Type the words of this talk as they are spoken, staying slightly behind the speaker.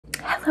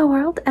Hello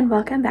world, and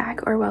welcome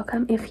back, or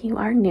welcome if you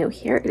are new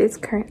here. It is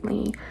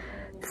currently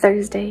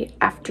Thursday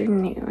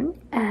afternoon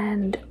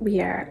and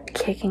we are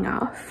kicking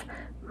off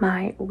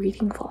my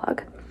reading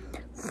vlog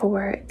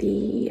for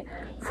the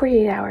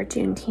 48-hour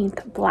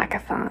Juneteenth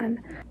Blackathon.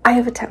 I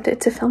have attempted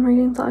to film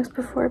reading vlogs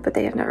before, but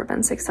they have never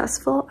been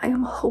successful. I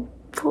am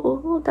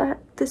hopeful that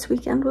this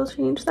weekend will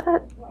change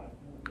that.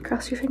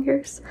 Cross your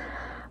fingers.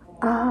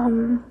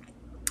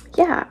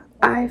 Yeah,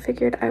 I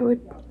figured I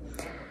would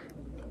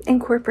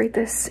incorporate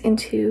this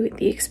into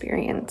the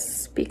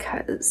experience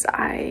because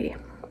I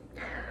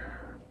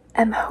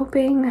am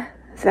hoping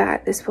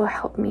that this will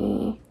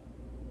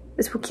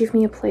give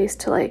me a place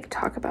to like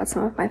talk about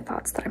some of my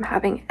thoughts that I'm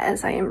having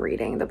as I am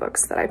reading the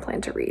books that I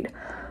plan to read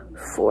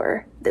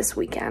for this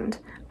weekend.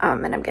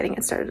 And I'm getting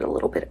it started a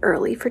little bit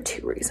early for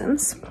two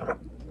reasons.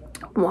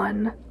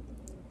 One,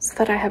 so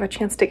that I have a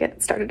chance to get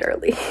it started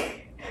early.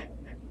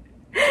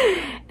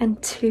 And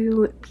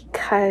two,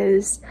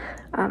 because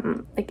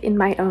like in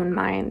my own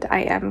mind,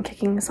 I am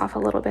kicking this off a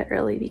little bit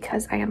early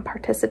because I am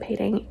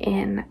participating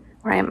in,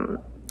 or I am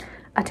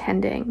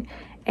attending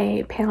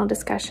a panel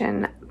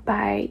discussion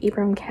by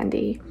Ibram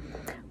Kendi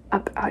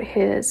about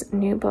his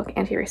new book,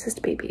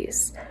 Anti-Racist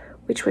Babies,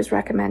 which was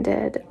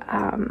recommended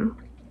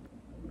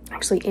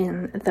actually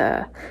in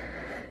the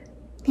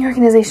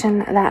organization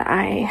that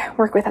I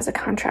work with as a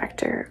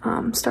contractor,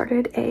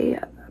 started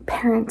a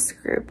parents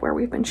group where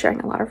we've been sharing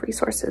a lot of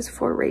resources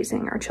for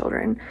raising our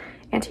children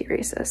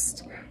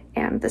anti-racist,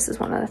 and this is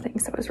one of the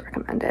things that was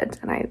recommended,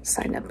 and I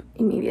signed up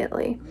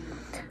immediately.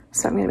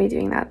 So I'm going to be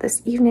doing that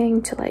this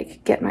evening to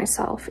like get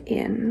myself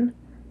in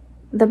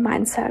the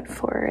mindset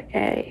for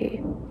a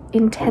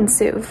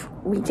intensive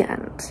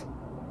weekend,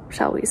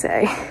 shall we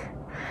say.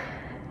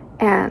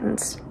 And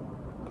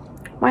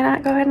why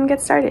not go ahead and get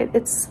started?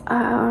 It's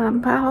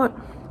gonna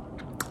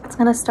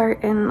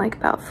start in like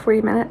about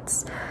 40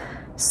 minutes.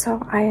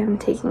 So I am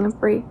taking a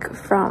break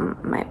from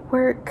my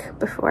work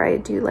before I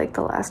do like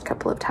the last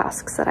couple of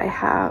tasks that I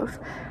have.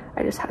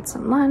 I just had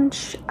some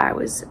lunch. I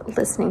was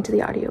listening to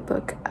the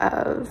audiobook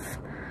of,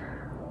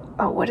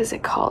 oh, what is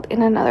it called?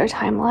 In Another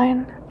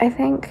Timeline, I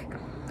think.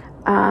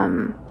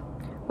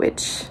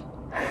 Which,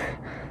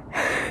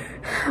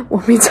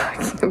 when we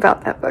talking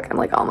about that book, I'm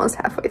like almost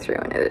halfway through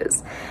and it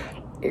is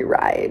a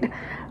ride.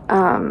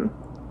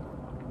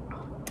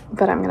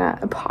 But I'm gonna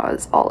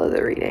pause all of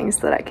the readings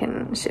so that I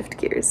can shift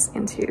gears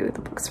into the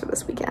books for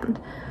this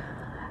weekend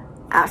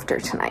after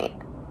tonight.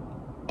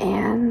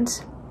 And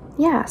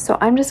yeah, so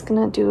I'm just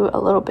gonna do a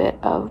little bit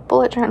of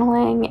bullet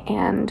journaling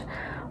and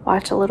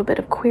watch a little bit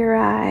of Queer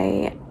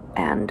Eye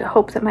and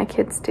hope that my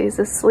kid stays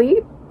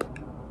asleep.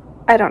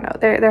 I don't know,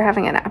 they're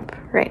having a nap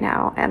right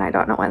now and I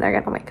don't know when they're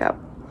gonna wake up.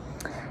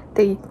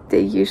 They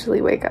usually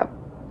wake up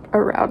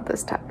around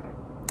this time,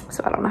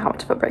 so I don't know how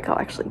much of a break I'll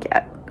actually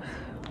get.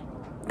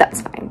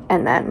 That's fine.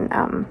 And then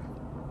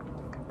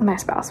my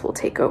spouse will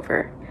take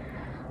over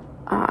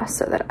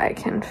so that I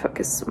can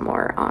focus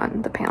more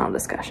on the panel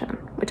discussion,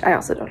 which I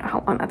also don't know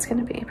how long that's going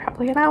to be.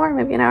 Probably an hour,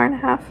 maybe an hour and a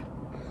half.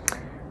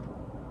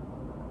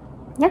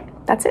 Yeah,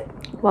 that's it.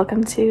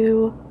 Welcome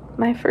to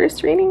my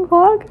first reading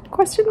vlog,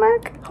 question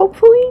mark,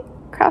 hopefully.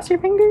 Cross your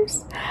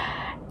fingers.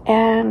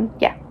 And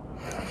yeah.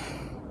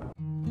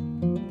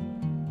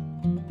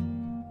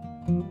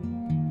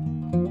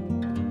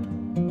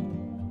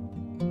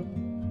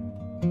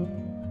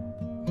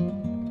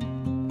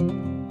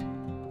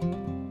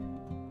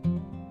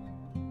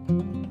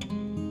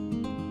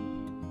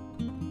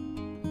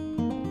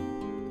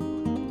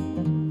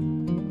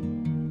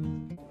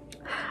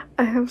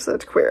 I have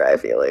such Queer Eye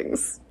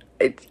feelings.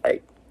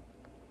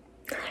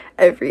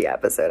 Every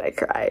episode I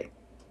cry.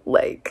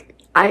 Like,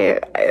 I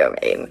am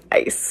an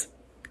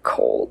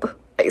ice-cold,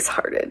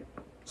 ice-hearted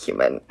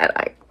human, and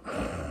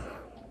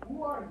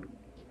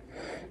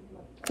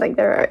like,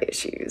 there are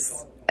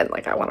issues, and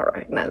like, I want to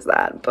recognize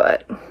that,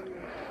 but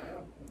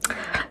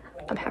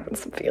I'm having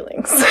some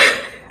feelings.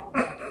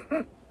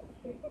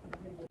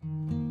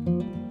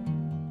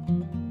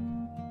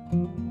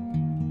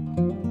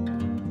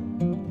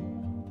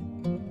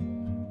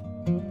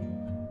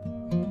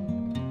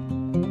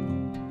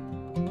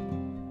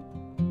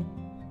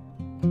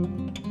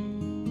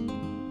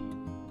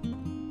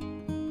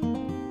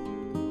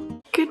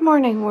 Good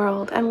morning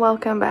world, and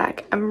welcome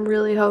back. I'm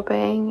really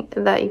hoping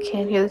that you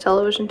can't hear the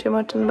television too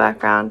much in the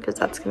background because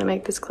that's going to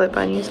make this clip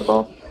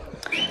unusable.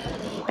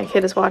 My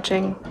kid is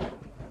watching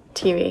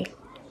TV.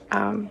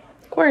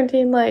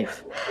 Quarantine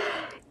life.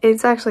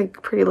 It's actually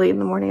pretty late in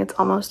the morning. It's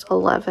almost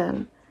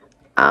 11.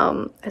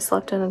 I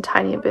slept in a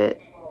tiny bit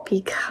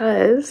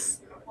because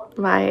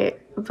my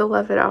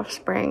beloved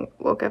offspring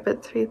woke up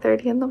at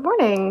 3:30 in the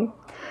morning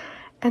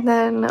and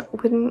then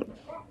wouldn't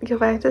go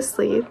back to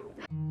sleep.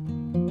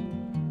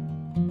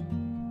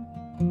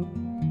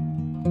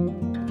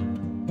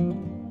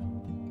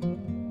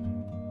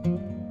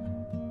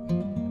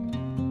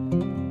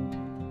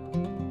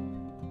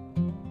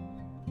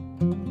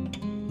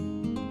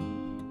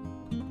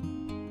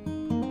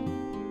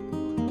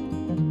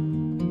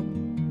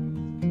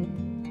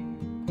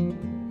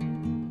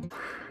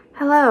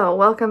 Hello,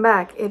 welcome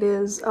back. It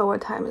is, oh,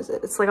 what time is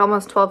it? It's like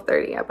almost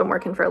 12:30. I've been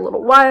working for a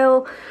little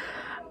while.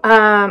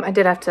 I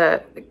did have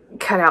to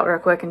cut out real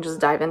quick and just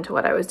dive into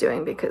what I was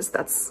doing because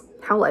that's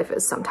how life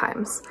is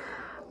sometimes.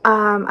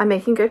 I'm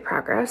making good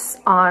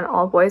progress on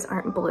All Boys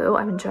Aren't Blue.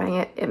 I'm enjoying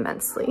it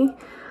immensely.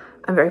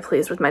 I'm very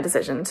pleased with my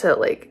decision to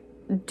like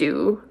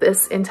do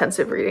this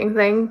intensive reading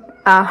thing.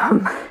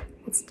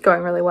 It's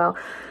going really well,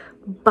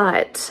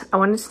 but I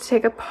wanted to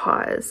take a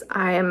pause.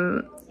 I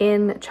am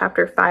in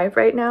chapter 5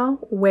 right now,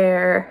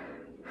 where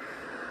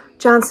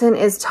Johnson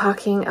is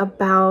talking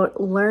about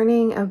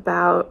learning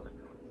about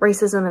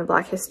racism and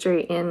Black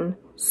history in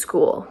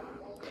school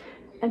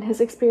and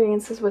his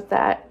experiences with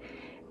that.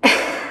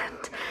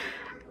 And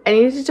I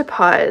needed to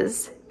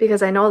pause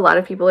because I know a lot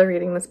of people are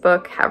reading this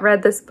book, have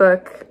read this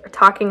book, are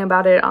talking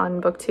about it on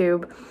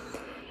BookTube,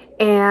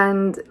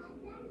 and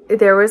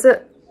there was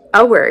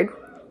a word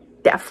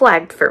that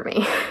flagged for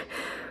me,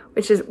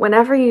 which is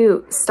whenever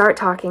you start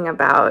talking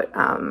about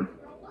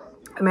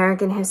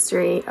American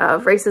history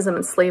of racism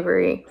and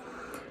slavery,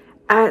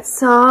 at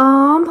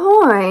some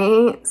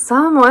point,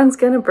 someone's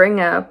going to bring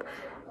up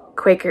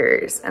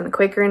Quakers and the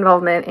Quaker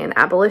involvement in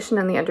abolition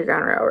and the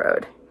Underground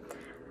Railroad.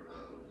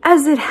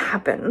 As it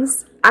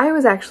happens, I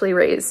was actually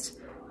raised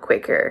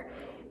Quaker,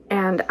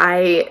 and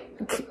I,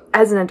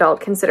 as an adult,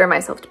 consider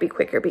myself to be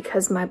Quaker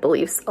because my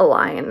beliefs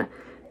align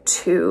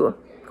to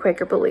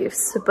Quaker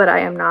beliefs, but I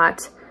am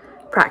not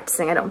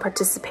practicing. I don't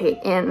participate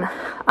in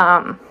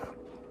a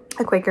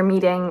Quaker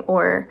meeting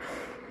or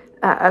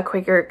a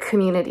Quaker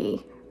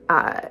community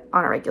on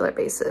a regular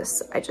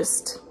basis. I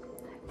just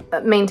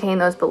maintain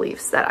those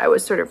beliefs that I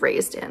was sort of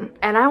raised in.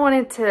 And I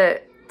wanted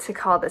to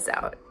call this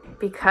out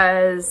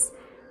because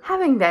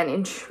having been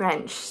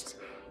entrenched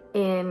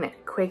in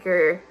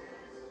Quaker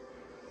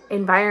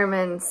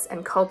environments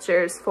and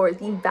cultures for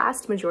the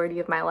vast majority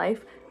of my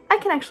life, I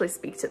can actually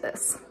speak to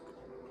this.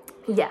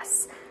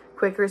 Yes,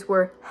 Quakers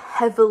were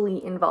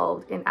heavily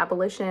involved in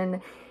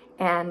abolition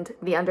and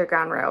the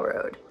Underground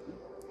Railroad.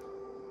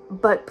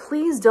 But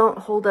please don't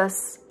hold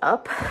us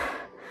up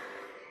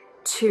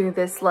to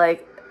this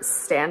like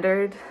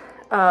standard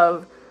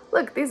of,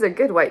 look, these are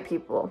good white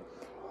people,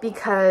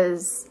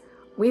 because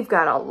we've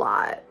got a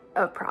lot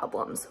of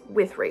problems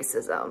with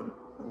racism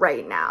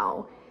right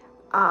now.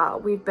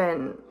 We've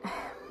been,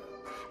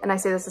 and I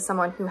say this as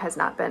someone who has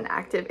not been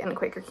active in the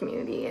Quaker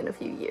community in a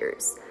few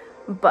years,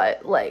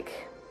 but like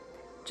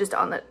just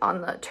on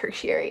the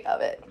tertiary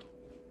of it.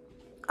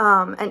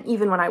 And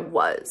even when I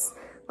was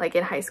like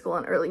in high school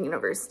and early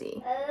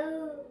university,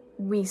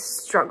 we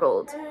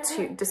struggled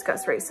to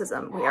discuss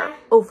racism. We are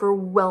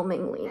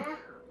overwhelmingly,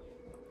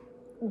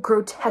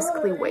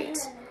 grotesquely white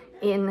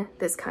in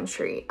this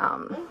country.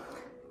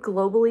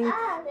 Globally,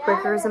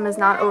 Quakerism is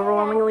not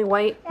overwhelmingly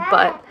white,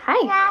 but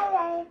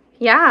hi.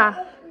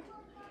 Yeah.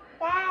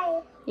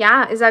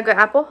 Yeah, is that good,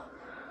 Apple?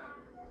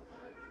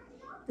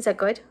 Is that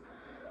good?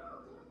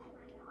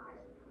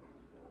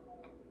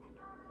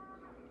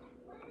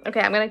 Okay,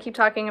 I'm gonna keep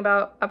talking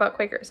about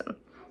Quakerism.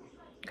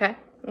 Okay?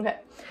 Okay.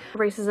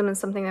 Racism is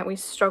something that we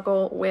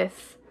struggle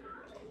with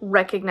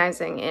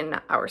recognizing in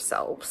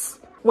ourselves.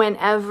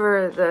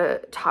 Whenever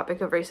the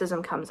topic of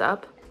racism comes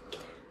up,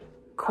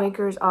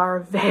 Quakers are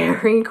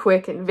very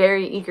quick and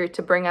very eager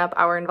to bring up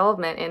our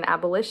involvement in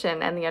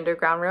abolition and the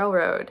Underground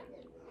Railroad.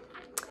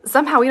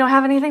 Somehow we don't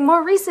have anything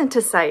more recent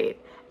to cite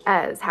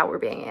as how we're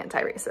being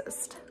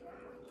anti-racist.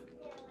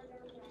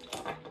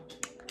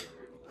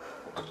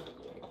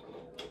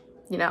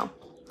 You know,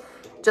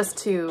 just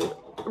to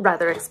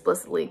rather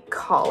explicitly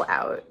call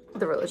out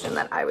the religion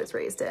that I was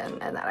raised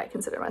in and that I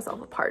consider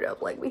myself a part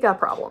of. Like, we got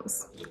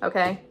problems,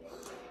 okay?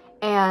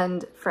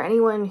 And for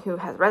anyone who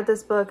has read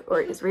this book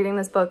or is reading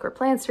this book or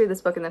plans to read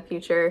this book in the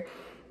future,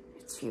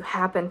 if you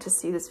happen to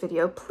see this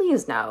video,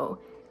 please know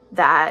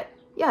that,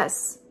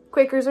 yes,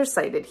 Quakers are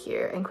cited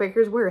here, and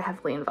Quakers were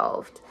heavily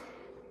involved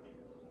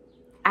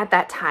at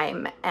that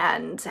time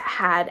and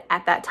had,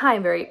 at that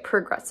time, very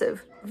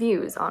progressive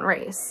views on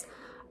race.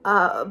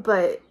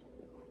 But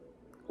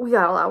we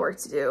got a lot of work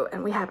to do,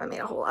 and we haven't made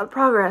a whole lot of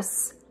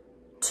progress,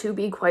 to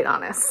be quite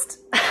honest.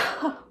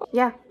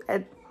 Yeah,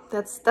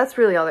 that's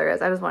really all there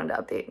is. I just wanted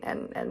to update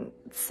and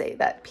say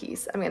that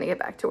piece. I'm gonna get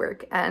back to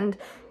work and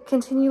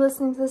continue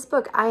listening to this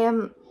book. I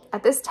am,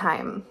 at this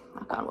time,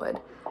 knock on wood,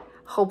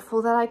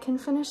 hopeful that I can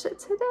finish it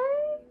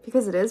today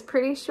because it is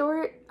pretty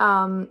short.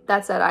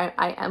 That said,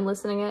 I am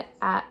listening to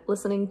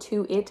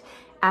it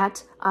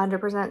at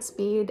 100%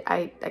 speed.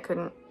 I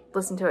couldn't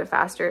listen to it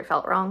faster. It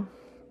felt wrong,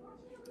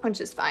 which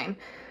is fine.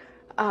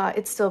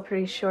 It's still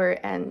pretty short,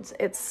 and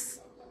it's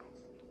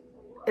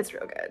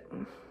real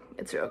good.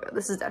 It's real good.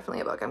 This is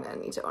definitely a book I'm gonna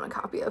need to own a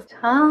copy of.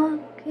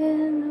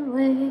 Talking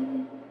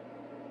away,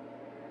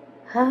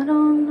 I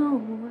don't know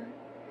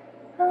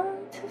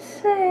what to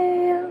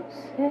say. I'll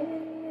say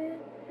it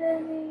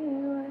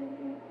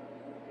anyway.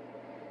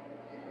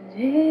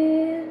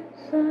 Today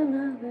is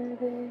another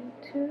day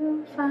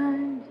to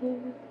find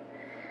you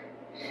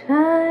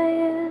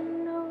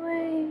shying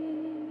away.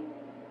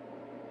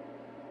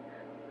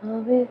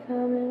 I'll be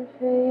coming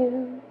for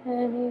you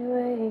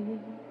anyway.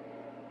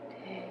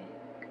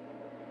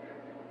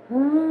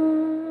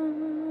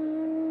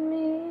 on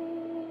me,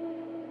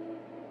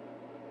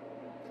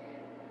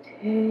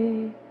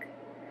 take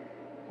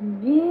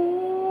me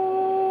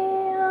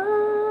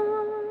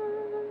on,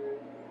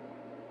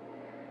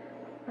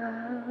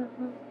 I'll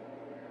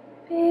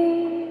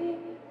be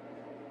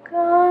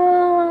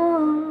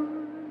gone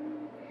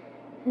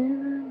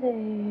in a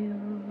day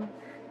or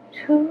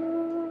two.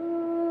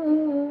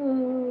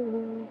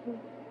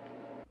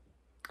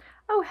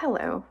 Oh,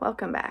 hello,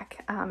 welcome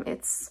back.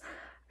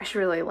 I should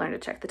really learn to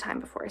check the time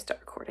before I start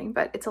recording,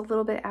 but it's a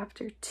little bit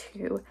after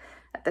 2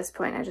 at this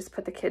point. I just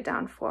put the kid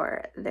down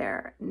for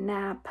their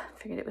nap.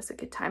 Figured it was a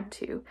good time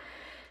to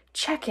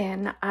check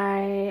in.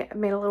 I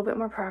made a little bit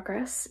more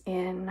progress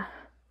in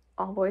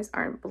All Boys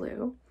Aren't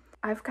Blue.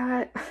 I've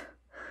got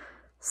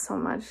so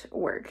much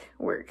work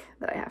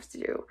that I have to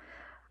do.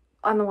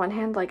 On the one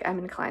hand, like, I'm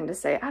inclined to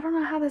say, I don't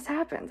know how this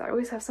happens. I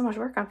always have so much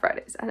work on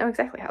Fridays. I know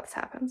exactly how this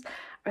happens.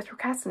 I was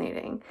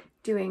procrastinating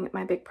doing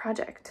my big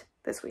project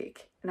this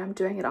week, and I'm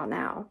doing it all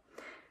now,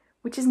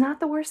 which is not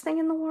the worst thing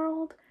in the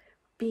world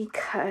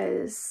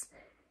because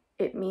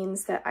it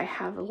means that I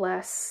have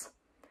less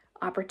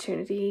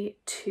opportunity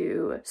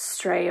to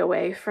stray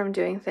away from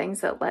doing things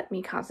that let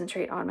me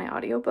concentrate on my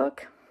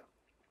audiobook.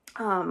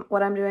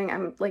 What I'm doing,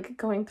 I'm like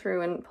going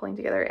through and pulling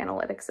together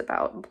analytics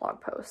about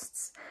blog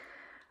posts,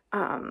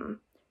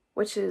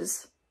 which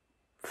is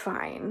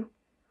fine,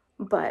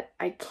 but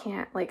I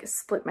can't like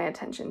split my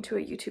attention to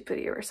a YouTube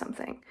video or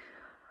something,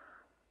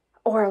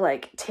 or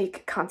like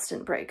take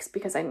constant breaks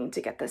because I need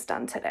to get this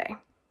done today,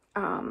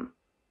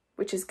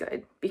 which is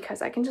good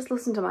because I can just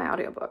listen to my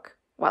audiobook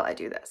while I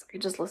do this. I can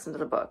just listen to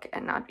the book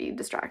and not be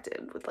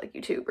distracted with like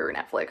YouTube or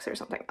Netflix or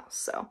something else.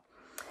 So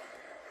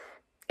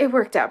it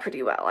worked out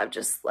pretty well. I'm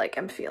just like,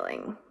 I'm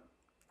feeling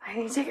I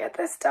need to get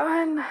this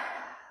done.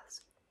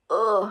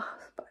 Ugh,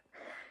 but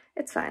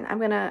it's fine. I'm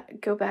gonna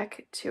go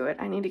back to it.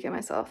 I need to get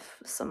myself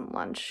some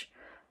lunch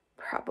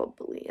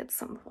probably at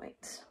some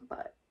point,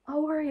 but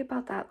I'll worry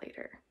about that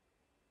later.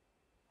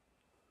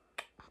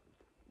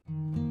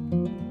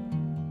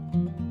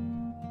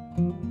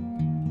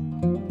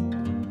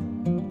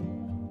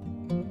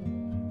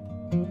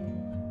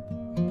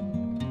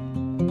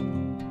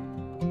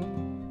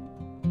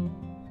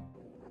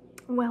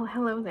 Well,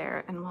 hello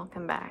there and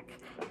welcome back.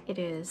 It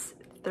is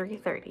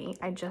 3:30.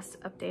 I just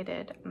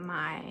updated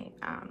my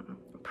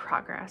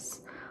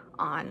progress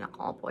on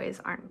All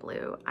Boys Aren't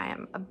Blue. I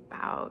am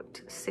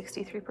about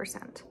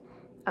 63%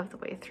 of the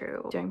way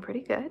through. Doing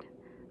pretty good.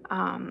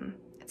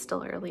 It's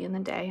still early in the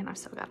day and I've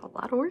still got a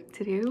lot of work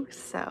to do,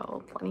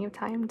 so plenty of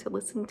time to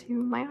listen to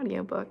my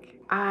audiobook.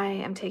 I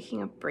am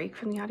taking a break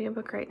from the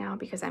audiobook right now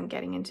because I'm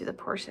getting into the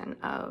portion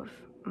of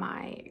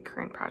my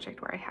current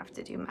project where I have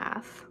to do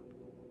math.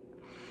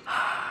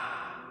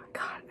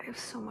 God, I have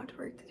so much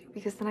work to do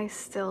because then I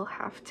still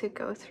have to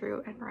go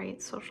through and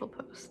write social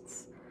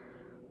posts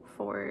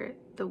for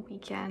the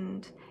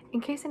weekend. In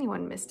case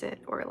anyone missed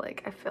it or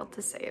like I failed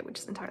to say it, which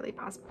is entirely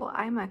possible,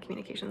 I'm a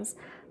communications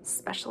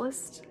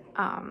specialist.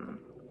 I'm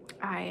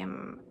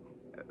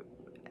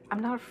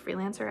not a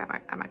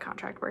freelancer, I'm a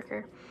contract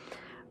worker,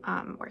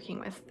 working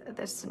with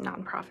this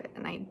nonprofit,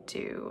 and I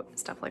do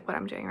stuff like what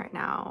I'm doing right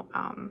now,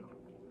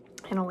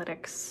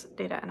 analytics,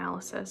 data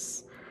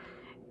analysis,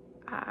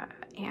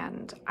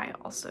 and I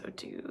also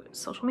do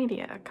social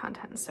media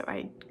content. So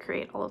I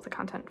create all of the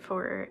content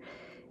for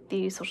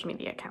the social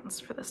media accounts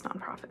for this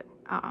nonprofit,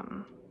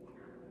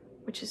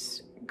 which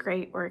is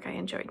great work. I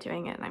enjoy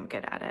doing it and I'm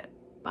good at it,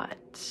 but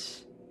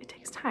it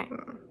takes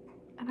time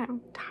and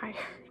I'm tired.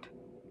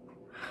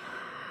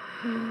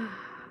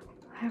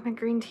 I have my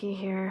green tea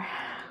here.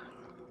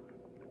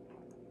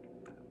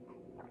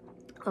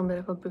 A little bit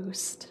of a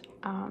boost.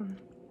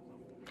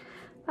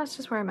 That's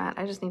just where I'm at.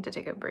 I just need to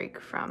take a break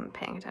from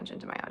paying attention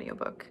to my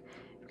audiobook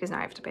because now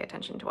I have to pay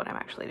attention to what I'm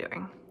actually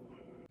doing.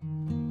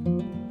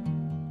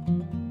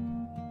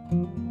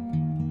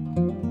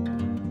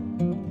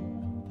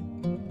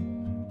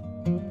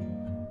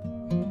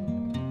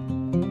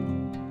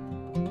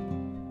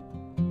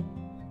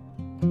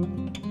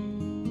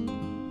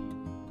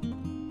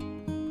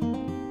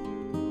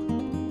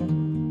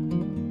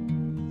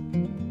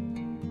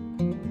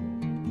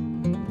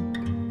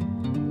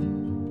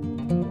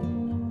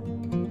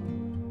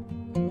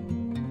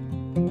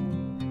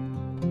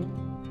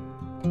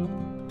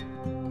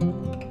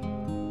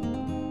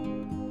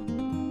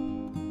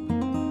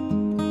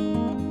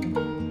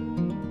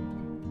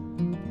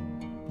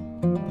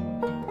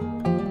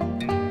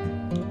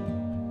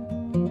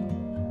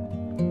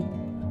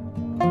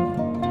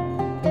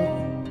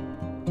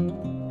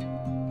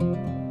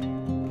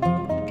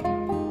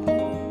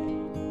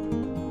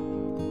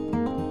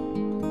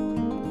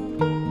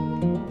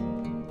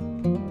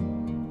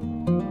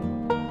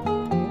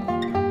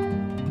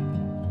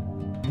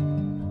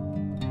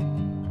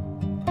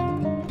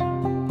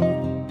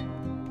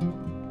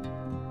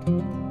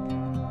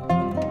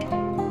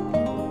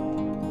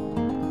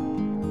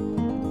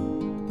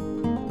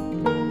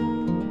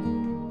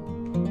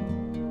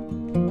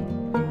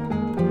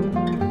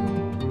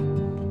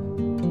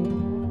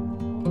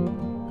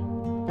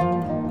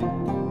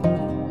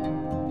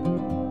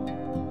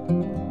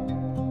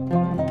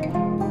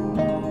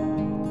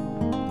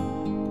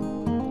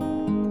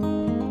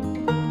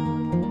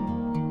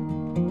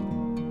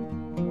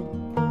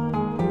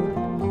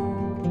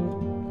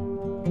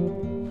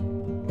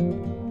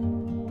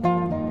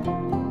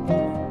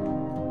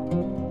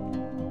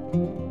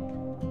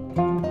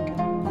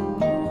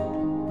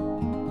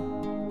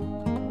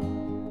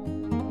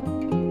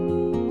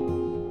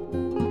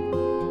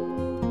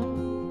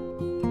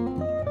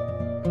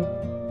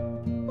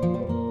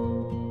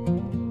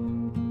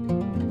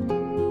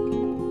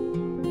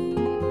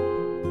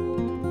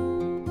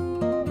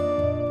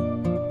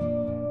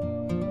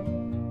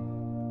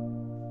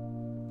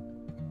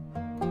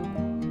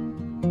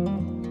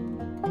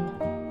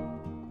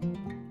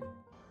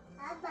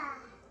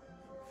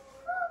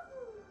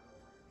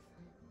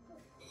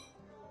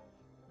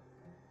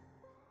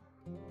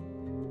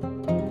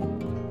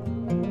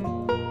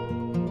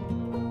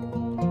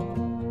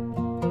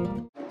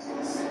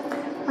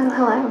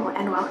 Hello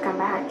and welcome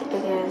back.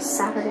 It is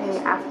Saturday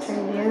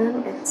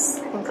afternoon. It's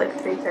I think like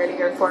 3:30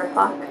 or 4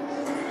 o'clock.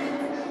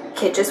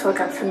 Kid just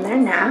woke up from their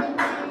nap.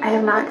 I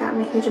have not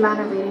gotten a huge amount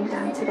of reading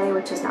done today,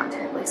 which is not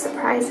terribly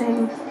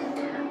surprising.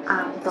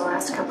 The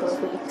last couple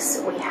of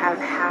weeks we have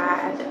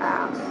had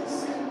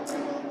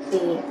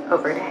the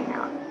Over to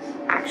Hangout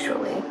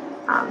actually.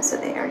 So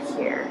they are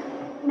here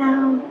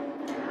now.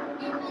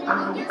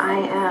 I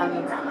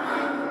am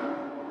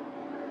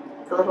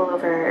a little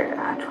over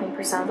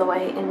 20% of the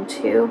way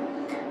into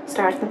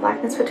Stars and the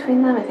Blackness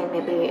Between Them. I think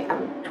maybe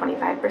I'm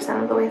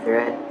 25% of the way through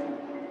it.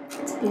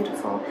 It's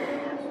beautiful.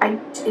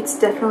 It's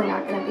definitely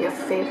not going to be a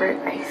favorite,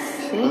 I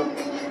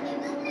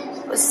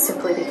think,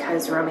 simply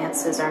because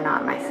romances are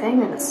not my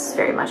thing and it's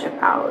very much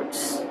about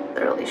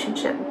the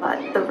relationship,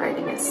 but the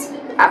writing is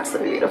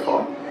absolutely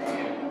beautiful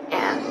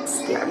and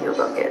the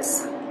audiobook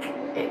is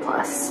A+.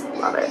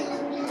 Love it.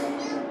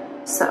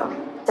 So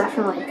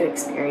definitely a good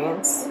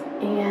experience.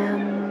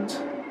 And is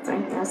there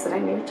anything else that I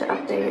need to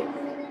update?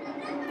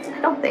 I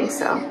don't think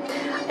so.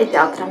 I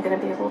doubt that I'm going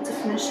to be able to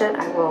finish it.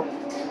 I will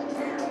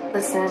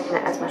listen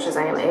as much as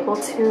I am able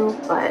to,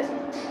 but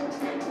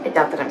I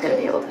doubt that I'm going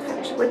to be able to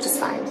finish it, which is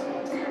fine.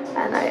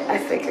 And I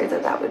figured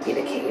that that would be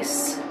the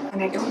case.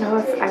 And I don't know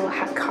if I will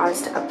have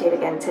cause to update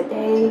again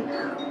today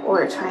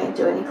or try and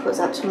do any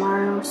closeout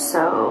tomorrow.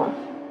 So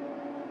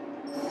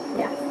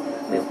yeah,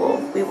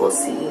 we will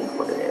see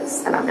what it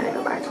is. And I'm going to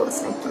go back to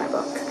listening to my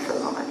book for the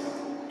moment.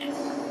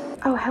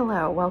 Oh,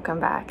 hello, welcome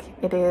back.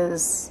 It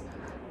is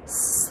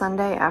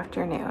Sunday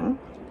afternoon.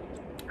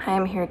 I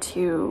am here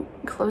to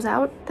close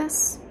out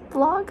this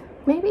vlog,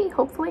 maybe,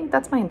 hopefully.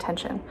 That's my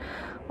intention.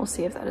 We'll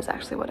see if that is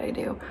actually what I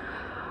do.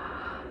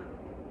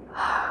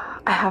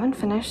 I haven't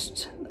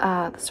finished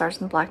The Stars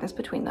and the Blackness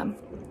Between Them,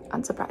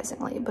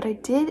 unsurprisingly, but I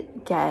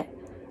did get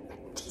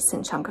a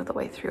decent chunk of the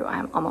way through.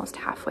 I'm almost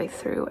halfway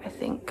through. I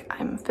think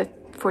I'm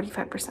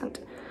 45%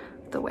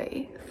 the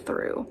way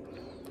through.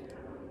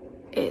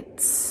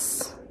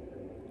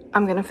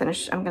 I'm gonna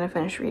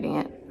finish reading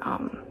it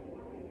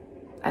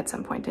at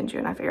some point in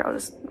June. I figure I'll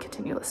just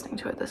continue listening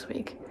to it this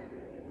week.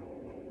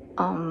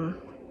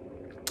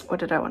 What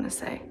did I want to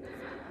say?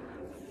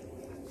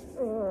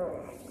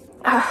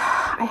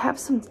 I have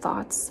some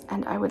thoughts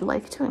and I would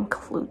like to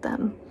include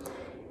them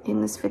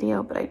in this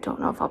video, but I don't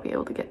know if I'll be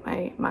able to get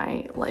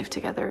my life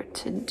together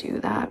to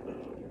do that.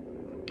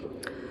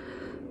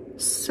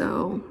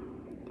 So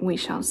we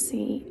shall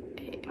see.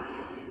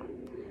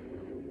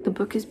 The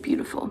book is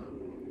beautiful.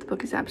 The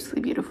book is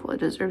absolutely beautiful. It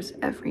deserves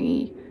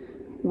every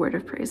word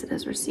of praise it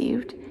has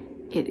received.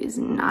 It is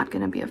not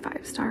going to be a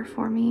 5-star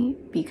for me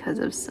because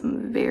of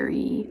some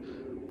very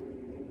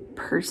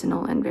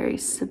personal and very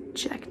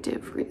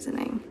subjective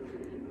reasoning.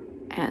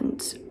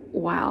 And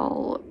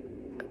while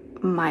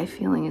my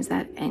feeling is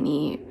that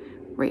any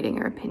rating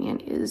or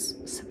opinion is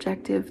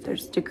subjective,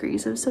 there's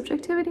degrees of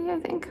subjectivity, I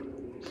think.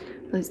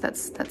 At least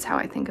that's how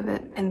I think of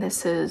it. And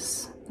this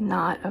is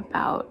not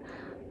about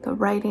the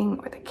writing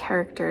or the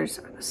characters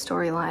or the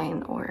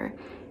storyline or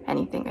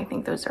anything. I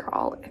think those are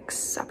all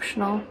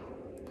exceptional.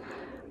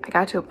 I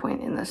got to a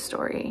point in this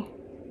story,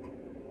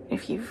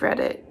 if you've read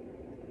it,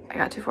 I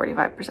got to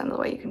 45% of the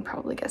way. You can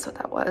probably guess what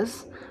that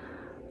was.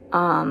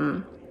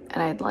 And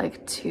I'd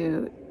like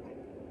to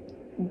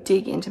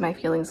dig into my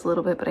feelings a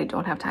little bit, but I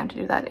don't have time to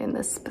do that in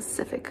this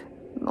specific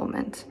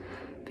moment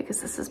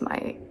because this is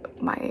my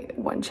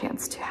one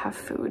chance to have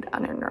food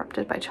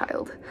uninterrupted by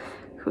child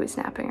who is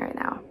napping right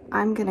now.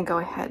 I'm gonna go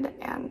ahead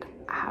and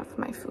have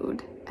my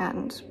food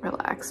and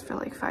relax for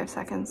like 5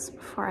 seconds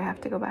before I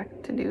have to go back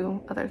to do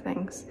other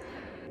things.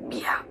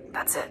 Yeah,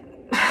 that's it.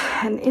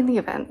 And in the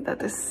event that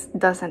this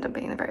does end up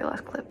being the very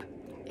last clip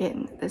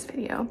in this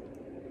video,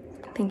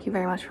 thank you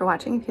very much for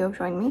watching. If you have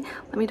joined me,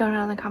 let me know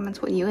down in the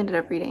comments what you ended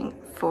up reading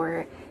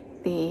for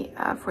the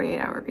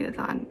 48-hour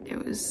readathon.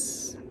 It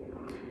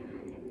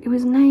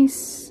was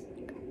nice.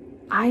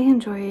 I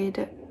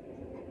enjoyed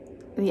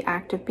the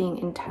act of being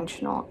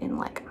intentional in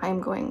like,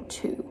 I'm going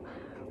to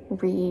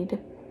read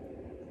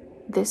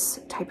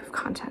this type of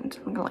content.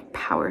 I'm gonna like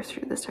power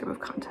through this type of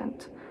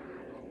content.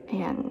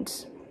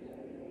 And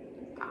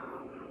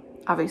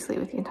obviously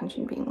with the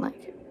intention being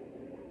like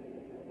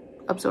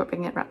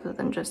absorbing it rather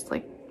than just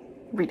like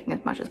reading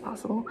as much as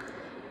possible.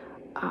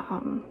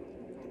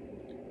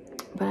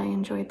 But I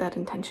enjoyed that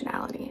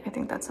intentionality. I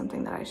think that's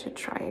something that I should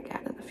try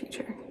again in the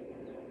future.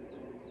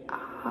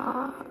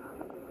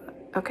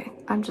 Okay,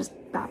 I'm just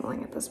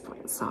babbling at this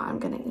point, so I'm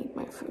gonna eat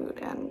my food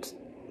and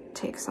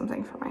take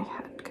something for my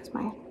head because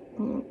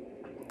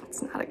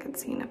it's not a good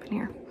scene up in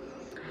here.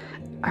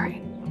 All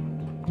right.